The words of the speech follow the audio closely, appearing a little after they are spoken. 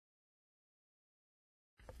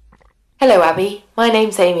Hello, Abby. My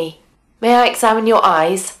name's Amy. May I examine your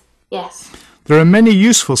eyes? Yes. There are many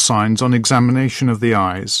useful signs on examination of the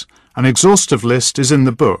eyes. An exhaustive list is in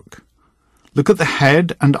the book. Look at the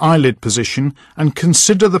head and eyelid position and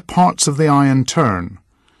consider the parts of the eye in turn.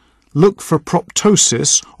 Look for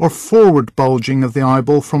proptosis or forward bulging of the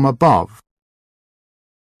eyeball from above.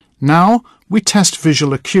 Now we test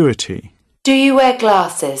visual acuity. Do you wear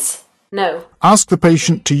glasses? No. Ask the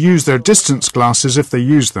patient to use their distance glasses if they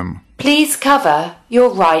use them. Please cover your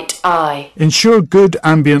right eye. Ensure good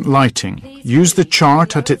ambient lighting. Use the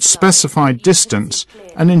chart at its specified distance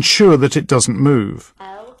and ensure that it doesn't move.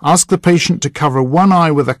 Ask the patient to cover one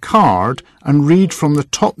eye with a card and read from the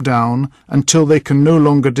top down until they can no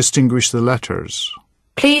longer distinguish the letters.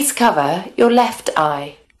 Please cover your left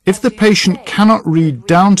eye. If the patient cannot read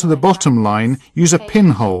down to the bottom line, use a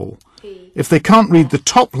pinhole. If they can't read the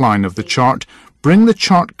top line of the chart, bring the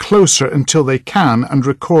chart closer until they can and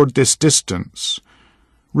record this distance.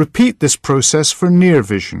 Repeat this process for near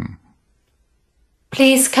vision.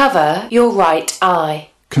 Please cover your right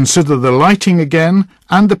eye. Consider the lighting again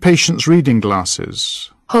and the patient's reading glasses.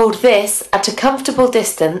 Hold this at a comfortable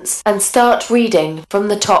distance and start reading from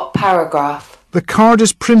the top paragraph. The card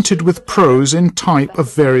is printed with prose in type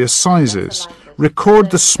of various sizes.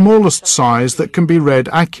 Record the smallest size that can be read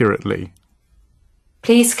accurately.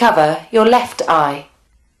 Please cover your left eye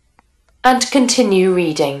and continue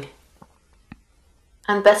reading.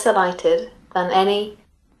 And better lighted than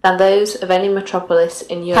those of any metropolis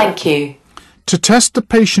in Europe. Thank you. To test the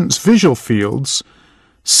patient's visual fields,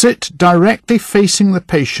 sit directly facing the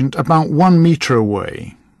patient about 1 meter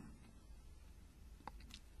away.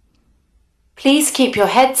 Please keep your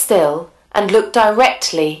head still and look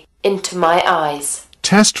directly into my eyes.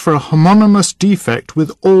 Test for a homonymous defect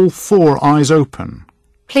with all 4 eyes open.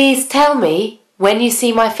 Please tell me when you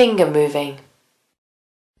see my finger moving.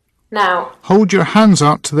 Now. Hold your hands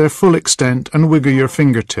out to their full extent and wiggle your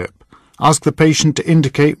fingertip. Ask the patient to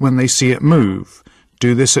indicate when they see it move.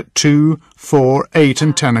 Do this at 2, 4, 8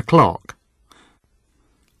 and 10 o'clock.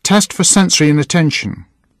 Test for sensory inattention.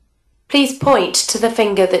 Please point to the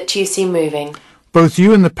finger that you see moving. Both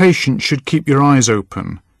you and the patient should keep your eyes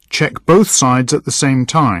open. Check both sides at the same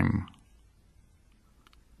time.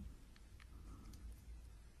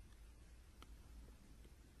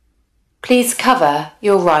 Please cover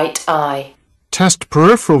your right eye. Test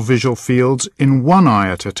peripheral visual fields in one eye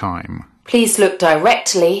at a time. Please look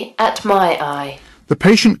directly at my eye. The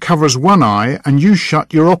patient covers one eye and you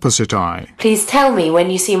shut your opposite eye. Please tell me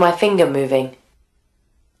when you see my finger moving.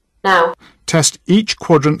 Now. Test each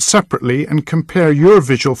quadrant separately and compare your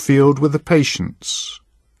visual field with the patient's.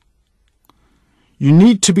 You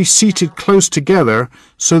need to be seated close together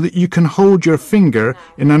so that you can hold your finger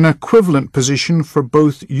in an equivalent position for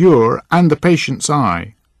both your and the patient's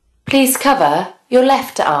eye. Please cover your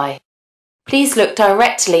left eye. Please look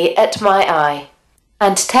directly at my eye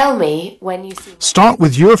and tell me when you see. Start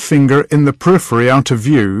with your finger in the periphery out of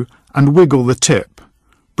view and wiggle the tip.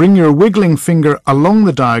 Bring your wiggling finger along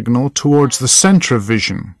the diagonal towards the centre of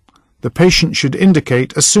vision. The patient should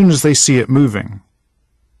indicate as soon as they see it moving.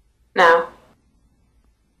 Now.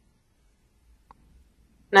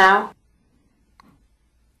 Now.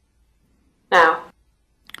 Now.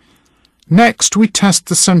 Next, we test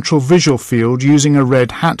the central visual field using a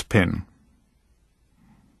red hat pin.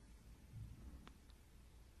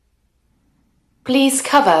 Please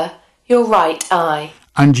cover your right eye.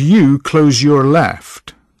 And you close your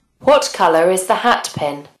left. What colour is the hat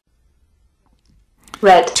pin?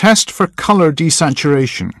 Red. Test for colour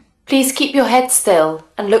desaturation. Please keep your head still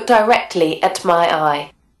and look directly at my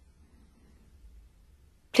eye.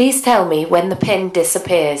 Please tell me when the pin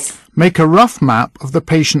disappears. Make a rough map of the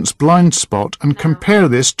patient's blind spot and compare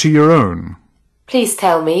this to your own. Please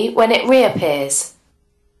tell me when it reappears.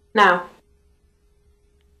 Now.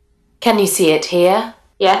 Can you see it here?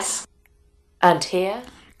 Yes. And here?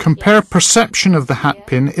 Compare perception of the hat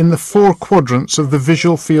pin in the 4 quadrants of the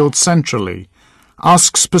visual field centrally.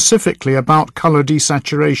 Ask specifically about colour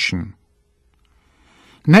desaturation.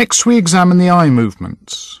 Next, we examine the eye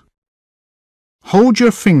movements. Hold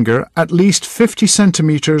your finger at least 50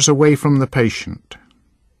 centimetres away from the patient.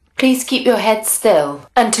 Please keep your head still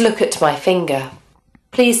and look at my finger.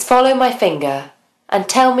 Please follow my finger and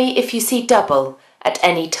tell me if you see double at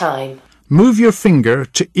any time. Move your finger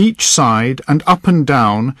to each side and up and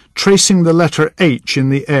down, tracing the letter H in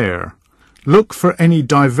the air. Look for any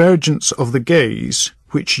divergence of the gaze,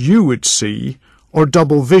 which you would see, or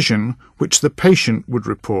double vision, which the patient would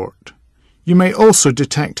report. You may also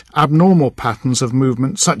detect abnormal patterns of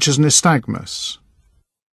movement such as nystagmus.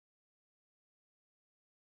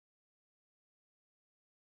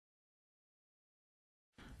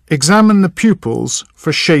 Examine the pupils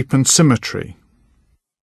for shape and symmetry.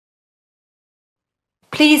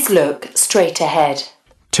 Please look straight ahead.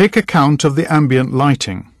 Take account of the ambient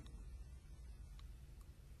lighting.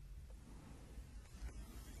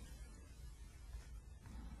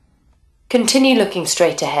 Continue looking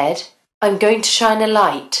straight ahead. I'm going to shine a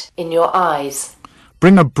light in your eyes.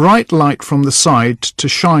 Bring a bright light from the side to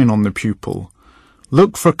shine on the pupil.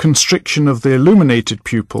 Look for constriction of the illuminated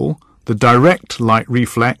pupil, the direct light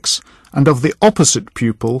reflex, and of the opposite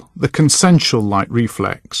pupil, the consensual light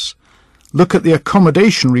reflex. Look at the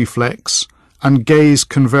accommodation reflex and gaze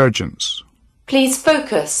convergence. Please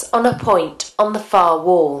focus on a point on the far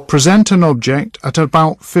wall. Present an object at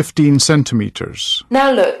about 15 centimetres.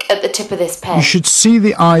 Now look at the tip of this pen. You should see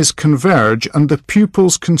the eyes converge and the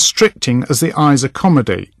pupils constricting as the eyes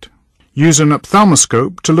accommodate. Use an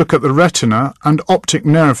ophthalmoscope to look at the retina and optic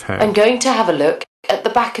nerve head. I'm going to have a look at the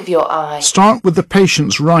back of your eye. Start with the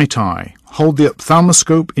patient's right eye. Hold the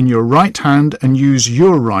ophthalmoscope in your right hand and use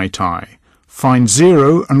your right eye. Find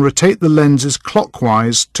 0 and rotate the lenses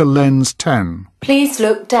clockwise to lens 10. Please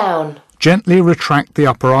look down. Gently retract the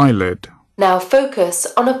upper eyelid. Now focus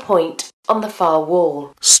on a point on the far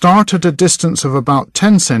wall. Start at a distance of about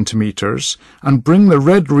 10 centimetres and bring the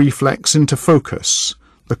red reflex into focus.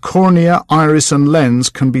 The cornea, iris and lens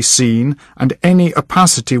can be seen and any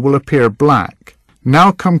opacity will appear black.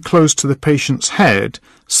 Now come close to the patient's head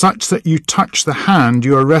such that you touch the hand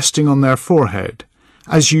you are resting on their forehead.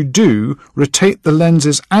 As you do, rotate the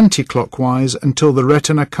lenses anti-clockwise until the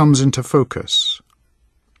retina comes into focus.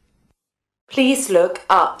 Please look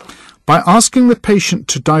up. By asking the patient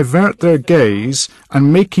to divert their gaze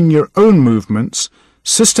and making your own movements,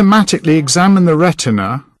 systematically examine the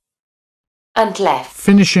retina And left.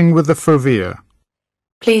 finishing with the fovea.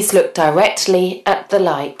 Please look directly at the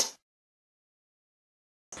light.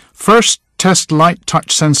 First, test light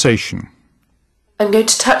touch sensation. I'm going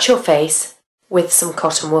to touch your face with some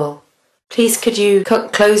cotton wool. Please could you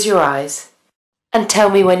close your eyes and tell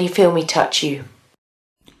me when you feel me touch you.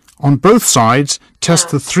 On both sides,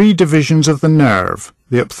 test the 3 divisions of the nerve,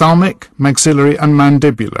 the ophthalmic, maxillary and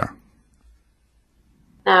mandibular.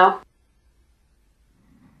 Now.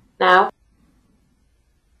 Now.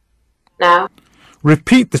 Now.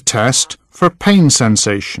 Repeat the test for pain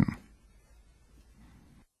sensation.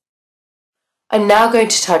 I'm now going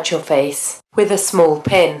to touch your face with a small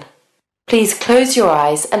pin. Please close your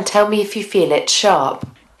eyes and tell me if you feel it sharp.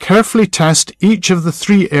 Carefully test each of the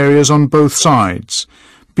 3 areas on both sides.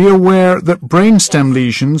 Be aware that brainstem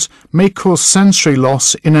lesions may cause sensory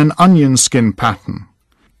loss in an onion skin pattern.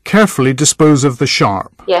 Carefully dispose of the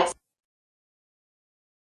sharp. Yes.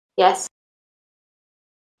 Yes.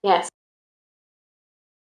 Yes.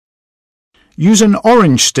 Use an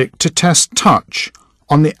orange stick to test touch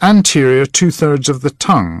on the anterior 2/3 of the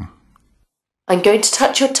tongue. I'm going to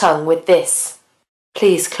touch your tongue with this.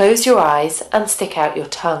 Please close your eyes and stick out your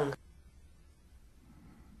tongue.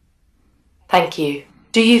 Thank you.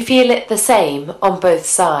 Do you feel it the same on both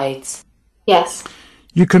sides? Yes.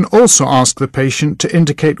 You can also ask the patient to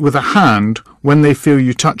indicate with a hand when they feel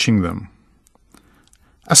you touching them.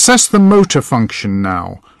 Assess the motor function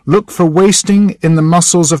now. Look for wasting in the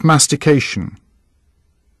muscles of mastication.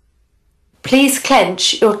 Please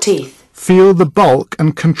clench your teeth. Feel the bulk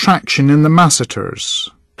and contraction in the masseters.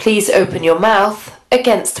 Please open your mouth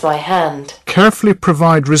against my hand. Carefully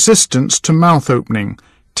provide resistance to mouth opening,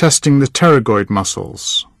 testing the pterygoid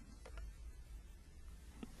muscles.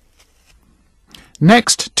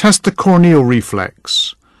 Next, test the corneal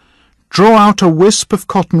reflex. Draw out a wisp of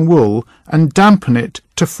cotton wool and dampen it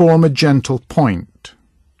to form a gentle point.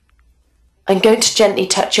 I'm going to gently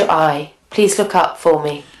touch your eye. Please look up for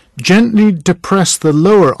me. Gently depress the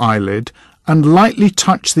lower eyelid and lightly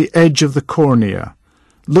touch the edge of the cornea.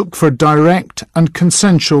 Look for direct and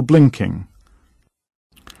consensual blinking.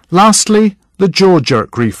 Lastly, the jaw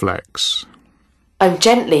jerk reflex. I'm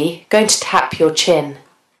gently going to tap your chin.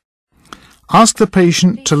 Ask the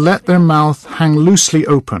patient to let their mouth hang loosely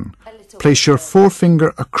open. Place your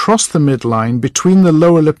forefinger across the midline between the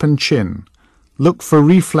lower lip and chin. Look for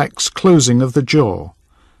reflex closing of the jaw.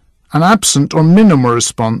 An absent or minimal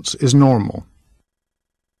response is normal.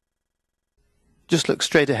 Just look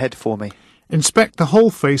straight ahead for me. Inspect the whole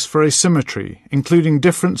face for asymmetry, including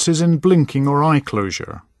differences in blinking or eye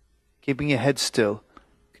closure. Keeping your head still.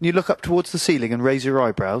 Can you look up towards the ceiling and raise your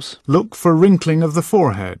eyebrows? Look for wrinkling of the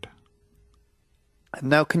forehead. And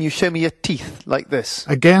now can you show me your teeth like this?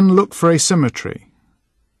 Again, look for asymmetry.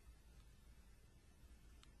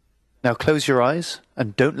 Now close your eyes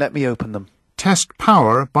and don't let me open them. Test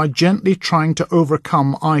power by gently trying to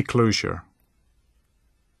overcome eye closure.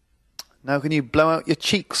 Now can you blow out your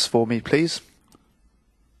cheeks for me, please?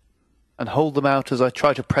 And hold them out as I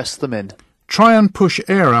try to press them in. Try and push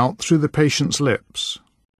air out through the patient's lips.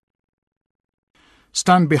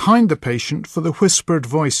 Stand behind the patient for the whispered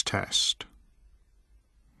voice test.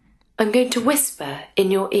 I'm going to whisper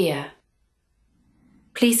in your ear.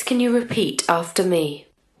 Please can you repeat after me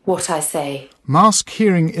what I say? Mask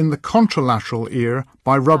hearing in the contralateral ear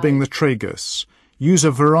by rubbing the tragus. Use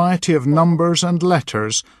a variety of numbers and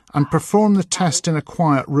letters and perform the test in a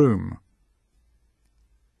quiet room.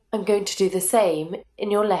 I'm going to do the same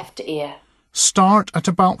in your left ear. Start at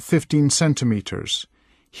about 15 centimetres.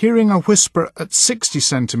 Hearing a whisper at 60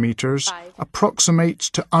 centimetres approximates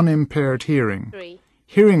to unimpaired hearing.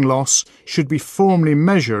 Hearing loss should be formally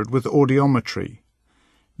measured with audiometry.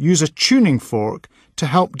 Use a tuning fork to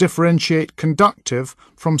help differentiate conductive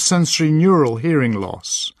from sensorineural hearing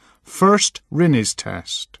loss. First, Rinne's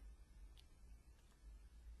test.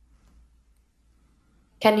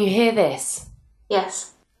 Can you hear this?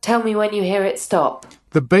 Yes. Tell me when you hear it stop.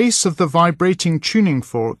 The base of the vibrating tuning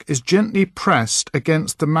fork is gently pressed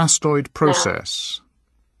against the mastoid process.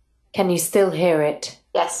 Can you still hear it?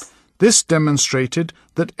 Yes. This demonstrated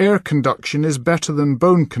that air conduction is better than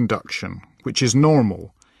bone conduction, which is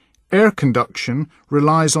normal. Air conduction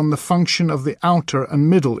relies on the function of the outer and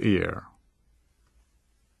middle ear.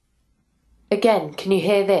 Again, can you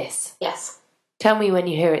hear this? Yes. Tell me when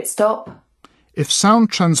you hear it stop. If sound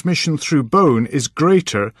transmission through bone is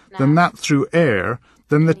greater than that through air,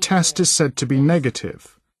 then the test is said to be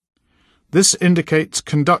negative. This indicates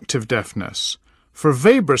conductive deafness. For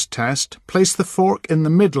Weber's test, place the fork in the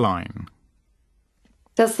midline.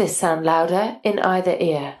 Does this sound louder in either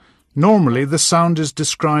ear? Normally, the sound is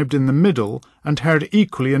described in the middle and heard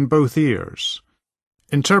equally in both ears.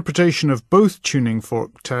 Interpretation of both tuning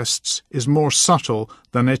fork tests is more subtle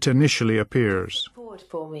than it initially appears. Forward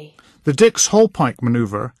for me. The Dix-Hallpike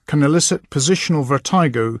manoeuvre can elicit positional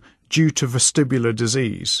vertigo due to vestibular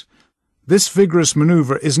disease. This vigorous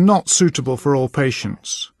manoeuvre is not suitable for all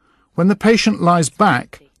patients. When the patient lies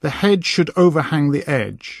back, the head should overhang the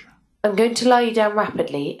edge. I'm going to lie you down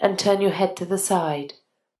rapidly and turn your head to the side.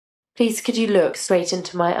 Please could you look straight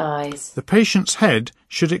into my eyes? The patient's head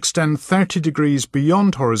should extend 30 degrees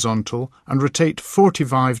beyond horizontal and rotate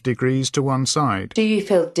 45 degrees to one side. Do you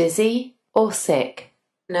feel dizzy or sick?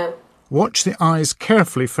 No. Watch the eyes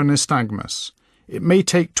carefully for nystagmus. It may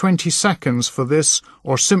take 20 seconds for this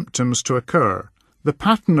or symptoms to occur. The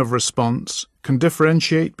pattern of response can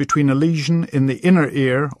differentiate between a lesion in the inner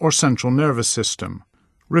ear or central nervous system.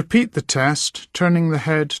 Repeat the test, turning the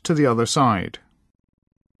head to the other side.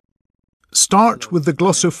 Start with the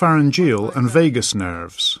glossopharyngeal and vagus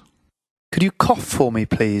nerves. Could you cough for me,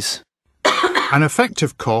 please? An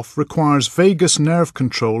effective cough requires vagus nerve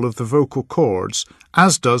control of the vocal cords,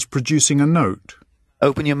 as does producing a note.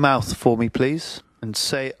 Open your mouth for me, please, and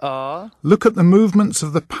say ah. Look at the movements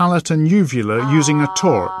of the palate and uvula using a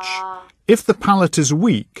torch. If the palate is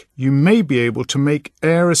weak, you may be able to make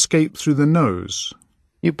air escape through the nose.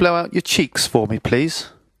 You blow out your cheeks for me,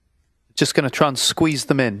 please. Just going to try and squeeze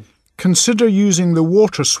them in. Consider using the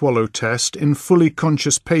water swallow test in fully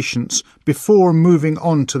conscious patients before moving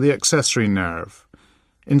on to the accessory nerve.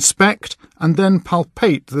 Inspect and then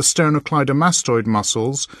palpate the sternocleidomastoid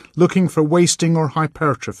muscles, looking for wasting or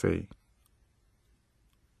hypertrophy.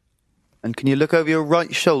 And can you look over your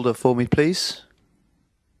right shoulder for me, please?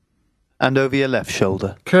 And over your left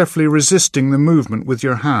shoulder. Carefully resisting the movement with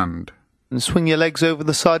your hand. And swing your legs over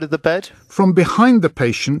the side of the bed. From behind the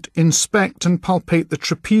patient, inspect and palpate the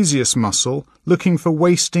trapezius muscle, looking for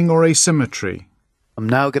wasting or asymmetry. I'm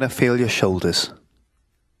now going to feel your shoulders.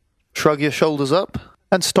 Shrug your shoulders up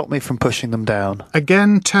and stop me from pushing them down.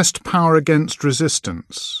 Again, test power against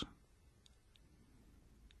resistance.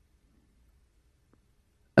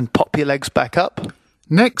 And pop your legs back up.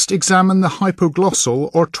 Next, examine the hypoglossal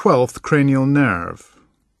or 12th cranial nerve.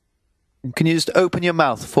 Can you just open your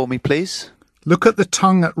mouth for me, please? Look at the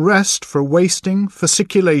tongue at rest for wasting,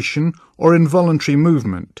 fasciculation, or involuntary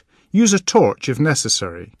movement. Use a torch if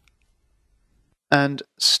necessary. And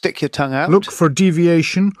stick your tongue out. Look for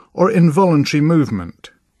deviation or involuntary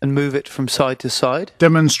movement. And move it from side to side.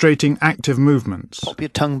 Demonstrating active movements. Pop your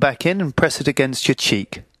tongue back in and press it against your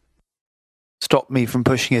cheek. Stop me from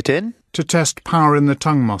pushing it in. To test power in the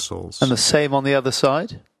tongue muscles. And the same on the other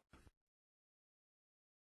side.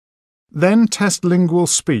 Then test lingual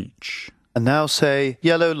speech. And now say,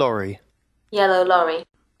 yellow lorry. Yellow lorry.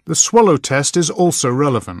 The swallow test is also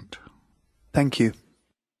relevant. Thank you.